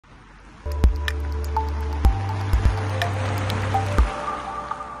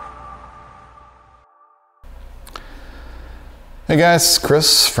Hey guys,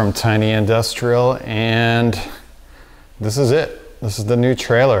 Chris from Tiny Industrial, and this is it. This is the new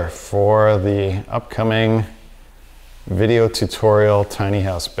trailer for the upcoming video tutorial tiny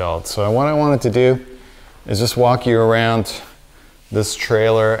house build. So what I wanted to do is just walk you around this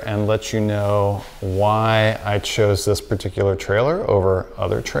trailer and let you know why I chose this particular trailer over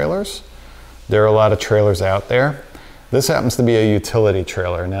other trailers. There are a lot of trailers out there. This happens to be a utility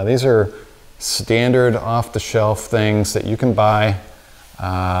trailer. Now these are standard off-the-shelf things that you can buy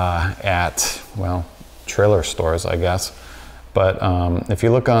at, well, trailer stores, I guess. But if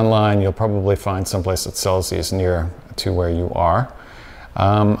you look online, you'll probably find someplace that sells these near to where you are.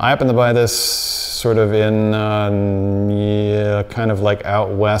 I happen to buy this sort of in, kind of like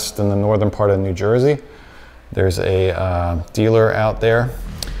out west in the northern part of New Jersey. There's a dealer out there.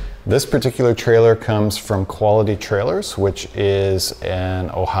 This particular trailer comes from Quality Trailers, which is an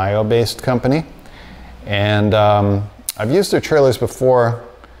Ohio-based company. And I've used their trailers before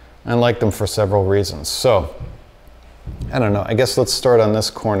and like them for several reasons. So, I don't know, I guess let's start on this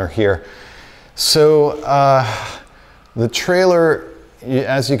corner here. So, the trailer,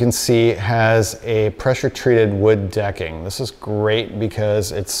 as you can see, has a pressure-treated wood decking. This is great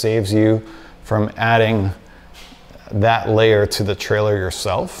because it saves you from adding that layer to the trailer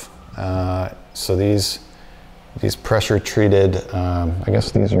yourself. So these pressure treated, I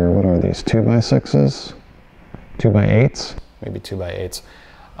guess these are, what are these, 2x6s? 2x8s? Maybe 2x8s,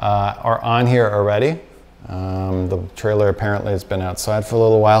 are on here already. The trailer apparently has been outside for a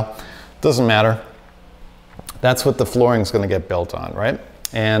little while. Doesn't matter. That's what the flooring is going to get built on, right?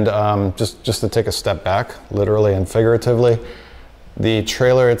 And just to take a step back, literally and figuratively, the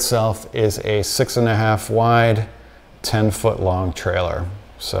trailer itself is a 6.5 wide, 10-foot long trailer.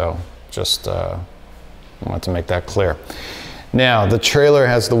 So just wanted to make that clear. Now the trailer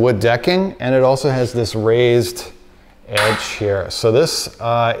has the wood decking, and it also has this raised edge here. So this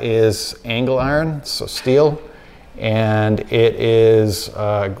is angle iron, so steel, and it is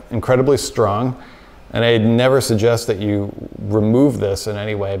incredibly strong. And I'd never suggest that you remove this in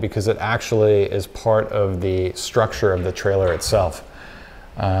any way because it actually is part of the structure of the trailer itself.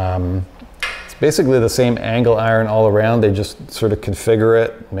 Basically the same angle iron all around. They just sort of configure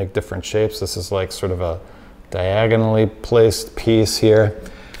it, make different shapes. This is like sort of a diagonally placed piece here.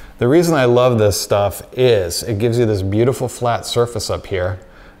 The reason I love this stuff is it gives you this beautiful flat surface up here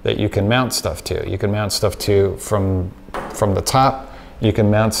that you can mount stuff to. You can mount stuff to from the top. You can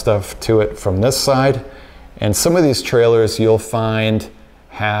mount stuff to it from this side. And some of these trailers you'll find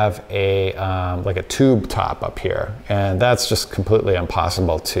have a like a tube top up here, and that's just completely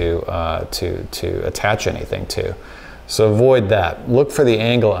impossible to attach anything to. So avoid that. Look for the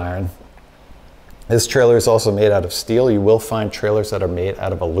angle iron. This trailer is also made out of steel. You will find trailers that are made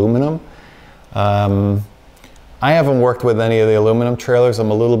out of aluminum. I haven't worked with any of the aluminum trailers.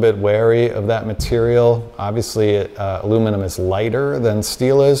 I'm a little bit wary of that material. Obviously, aluminum is lighter than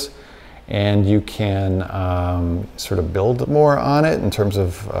steel is, and you can sort of build more on it in terms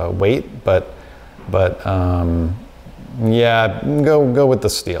of weight, but yeah, go with the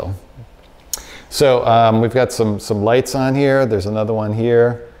steel. So we've got some lights on here. There's another one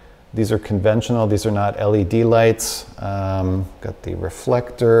here. These are conventional. These are not LED lights. Got the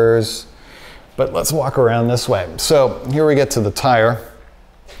reflectors, but let's walk around this way. So here we get to the tire.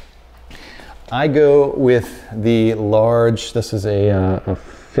 I go with the large, this is a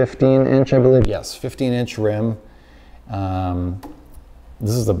 15-inch, I believe. Yes, 15-inch rim.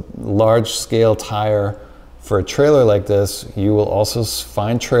 This is a large-scale tire. For a trailer like this, you will also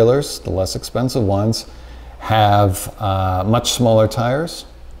find trailers, the less expensive ones, have much smaller tires.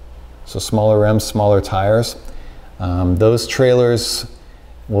 So smaller rims, smaller tires. Those trailers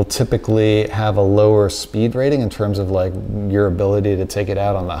will typically have a lower speed rating in terms of like your ability to take it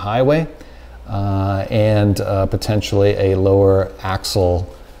out on the highway, and potentially a lower axle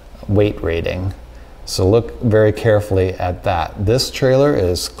weight rating. So look very carefully at that. This trailer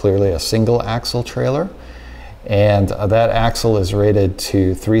is clearly a single axle trailer, and that axle is rated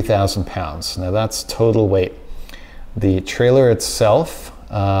to 3,000 pounds. Now that's total weight. The trailer itself,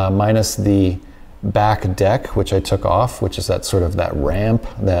 minus the back deck, which I took off, which is that sort of that ramp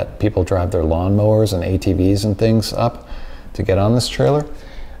that people drive their lawnmowers and ATVs and things up to get on this trailer,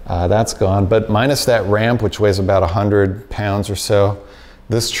 that's gone. But minus that ramp, which weighs about 100 pounds or so,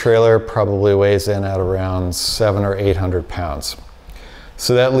 this trailer probably weighs in at around 700 or 800 pounds.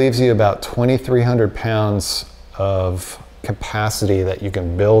 So that leaves you about 2,300 pounds of capacity that you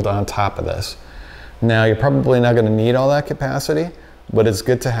can build on top of this. Now, you're probably not going to need all that capacity, but it's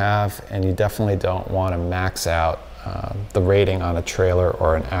good to have, and you definitely don't want to max out the rating on a trailer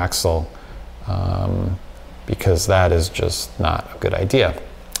or an axle because that is just not a good idea.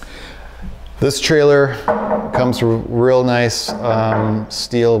 This trailer comes with real nice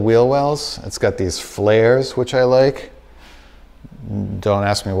steel wheel wells. It's got these flares, which I like. Don't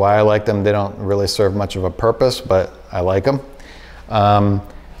ask me why I like them. They don't really serve much of a purpose, but I like them.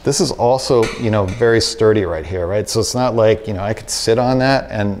 This is also, you know, very sturdy right here, right? So it's not like, you know, I could sit on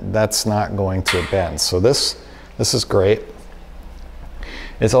that and that's not going to bend. So this is great.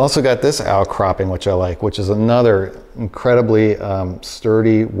 It's also got this outcropping, which I like, which is another incredibly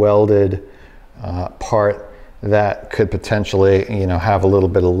sturdy, welded part that could potentially, you know, have a little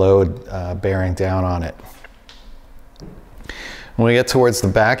bit of load bearing down on it. When we get towards the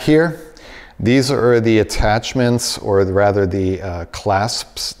back here, these are the attachments, or rather the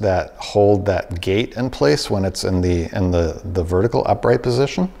clasps that hold that gate in place when it's in the vertical upright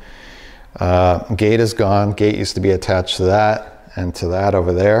position. Gate is gone. Gate used to be attached to that and to that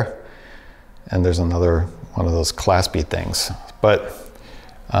over there. And there's another one of those claspy things. But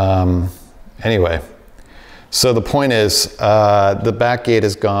anyway, so the point is the back gate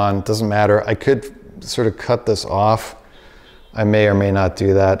is gone. Doesn't matter. I could sort of cut this off. I may or may not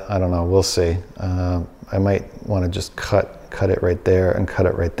do that. I don't know. We'll see. I might want to just cut it right there and cut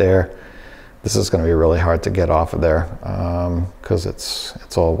it right there. This is going to be really hard to get off of there because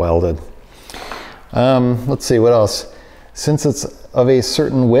it's all welded. Let's see what else. Since it's of a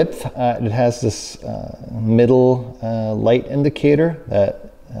certain width, it has this middle light indicator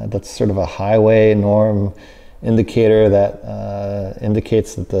that's sort of a highway norm indicator that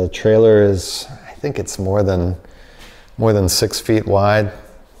indicates that the trailer is, I think it's more than 6 feet wide.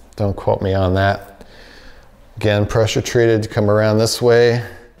 Don't quote me on that. Again, pressure treated to come around this way.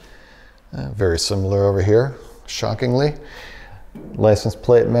 Very similar over here, shockingly. License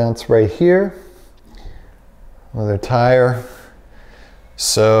plate mounts right here. Another tire.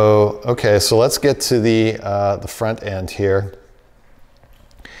 So, okay, so let's get to the front end here.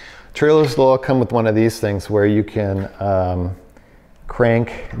 Trailers will all come with one of these things where you can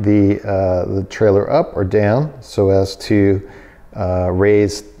crank the trailer up or down so as to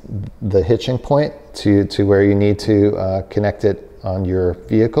raise the hitching point to where you need to connect it on your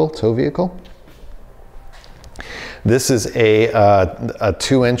vehicle, tow vehicle. This is a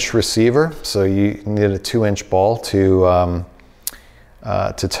 2-inch receiver, so you need a 2-inch ball to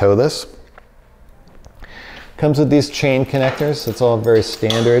tow this. Comes with these chain connectors. It's all very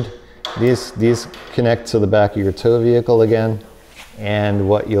standard. These connect to the back of your tow vehicle again. And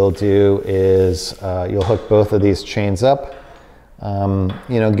what you'll do is you'll hook both of these chains up.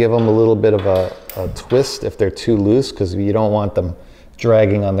 You know, give them a little bit of a twist if they're too loose, because you don't want them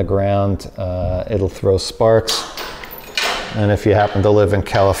dragging on the ground. It'll throw sparks. And if you happen to live in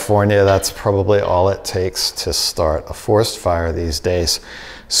California, that's probably all it takes to start a forest fire these days.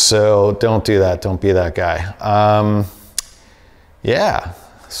 So don't do that. Don't be that guy. Yeah,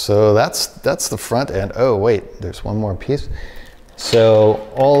 so that's the front end. Oh, wait, there's one more piece. So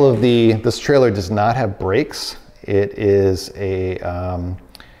all of this trailer does not have brakes. It is a,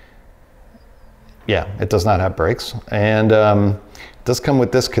 yeah, it does not have brakes. And it does come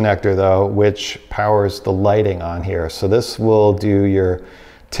with this connector though, which powers the lighting on here. So this will do your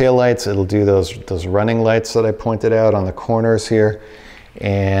tail lights. It'll do those running lights that I pointed out on the corners here.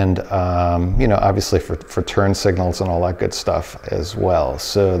 And, you know, obviously for turn signals and all that good stuff as well.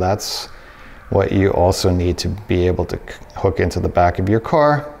 So that's what you also need to be able to hook into the back of your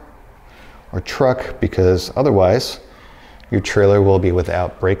car or truck, because otherwise your trailer will be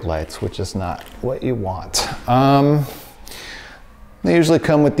without brake lights, which is not what you want. They usually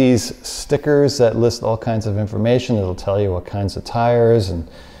come with these stickers that list all kinds of information. It'll tell you what kinds of tires and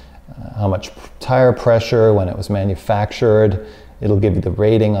how much tire pressure, when it was manufactured. It'll give you the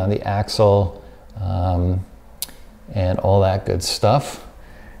rating on the axle and all that good stuff.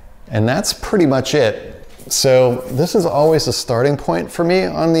 And that's pretty much it. So this is always a starting point for me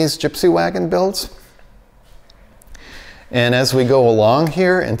on these gypsy wagon builds. And as we go along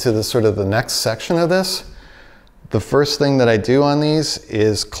here into the sort of the next section of this, the first thing that I do on these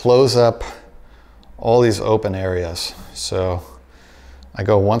is close up all these open areas. So I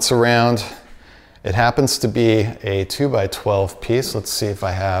go once around. It happens to be a 2x12 piece. Let's see if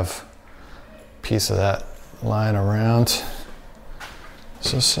I have a piece of that lying around.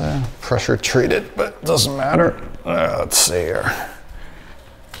 This is pressure treated, but it doesn't matter. Let's see here.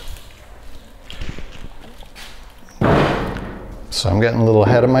 So I'm getting a little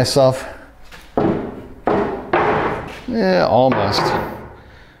ahead of myself. Yeah, almost.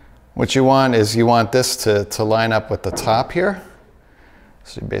 What you want is you want this to line up with the top here.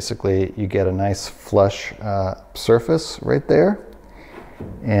 So basically you get a nice flush surface right there.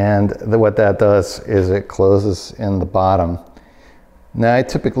 And what that does is it closes in the bottom. Now I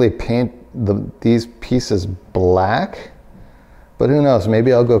typically paint these pieces black, but who knows,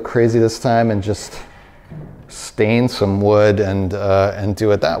 maybe I'll go crazy this time and just stain some wood and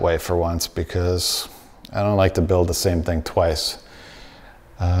do it that way for once, because I don't like to build the same thing twice.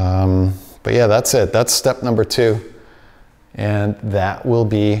 But yeah, that's it. That's step number 2. And that will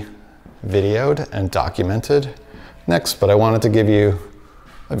be videoed and documented next. But I wanted to give you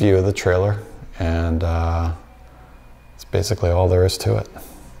a view of the trailer, and that's basically all there is to it.